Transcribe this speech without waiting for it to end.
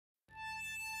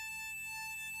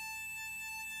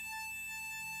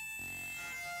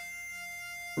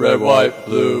red, white,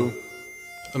 blue.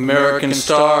 American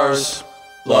stars,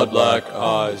 blood black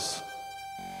eyes.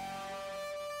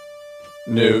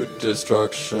 New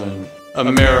destruction.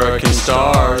 American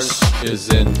stars is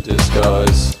in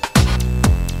disguise.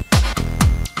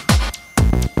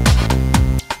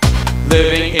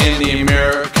 Living in the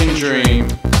American dream.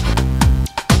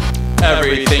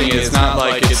 Everything is not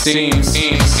like it seems.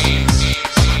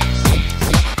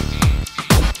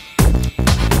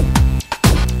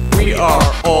 We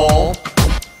are all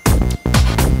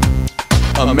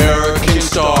American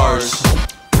stars,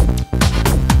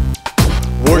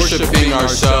 worshiping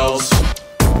ourselves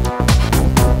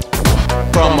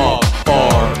from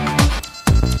afar.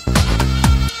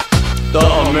 The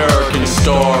American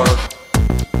star,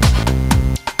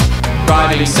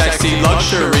 driving sexy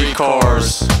luxury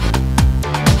cars,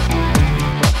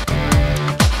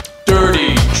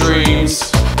 dirty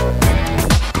dreams,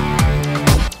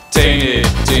 tainted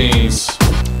teens,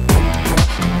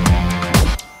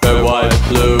 red, white,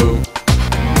 blue,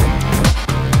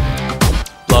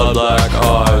 blood black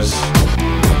eyes.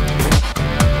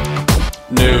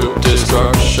 New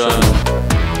destruction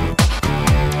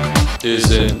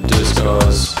is in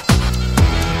disguise.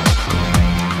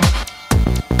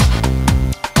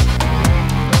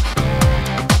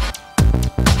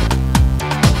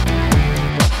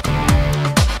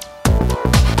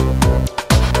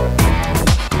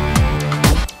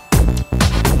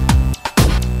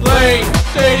 Playing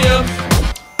stadiums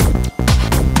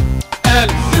and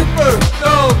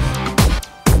superdomes,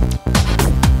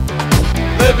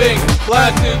 living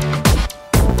placid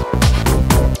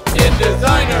in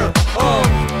designer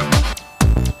homes,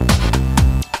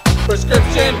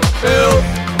 prescription pills,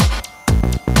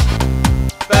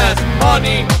 fast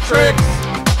money tricks,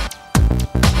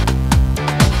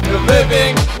 the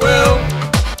living will,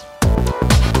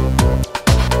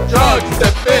 drugs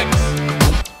that fix.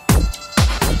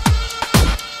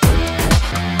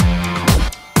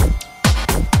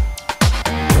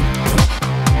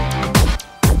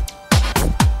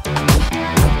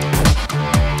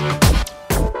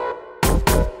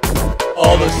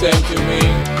 All the same to me,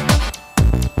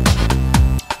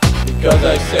 because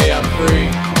I say I'm free,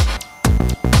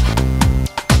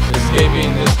 escaping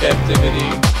this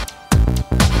captivity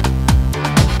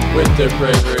with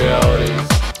depraved realities.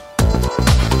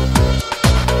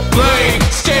 Playing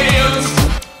stadiums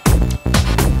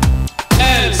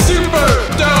and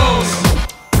superdomes,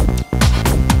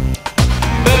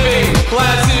 living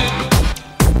placid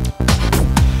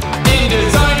in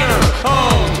designer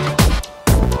homes,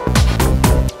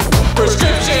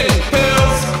 prescription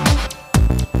pills,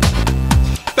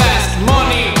 fast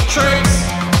money tricks,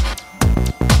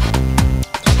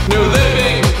 new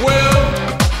living will,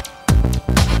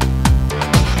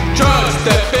 drugs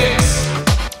that fix.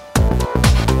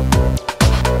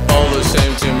 All the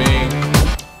same to me,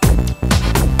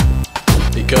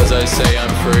 because I say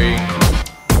I'm free,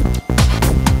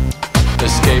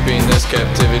 escaping this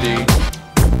captivity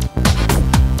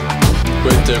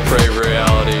with depraved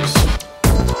realities.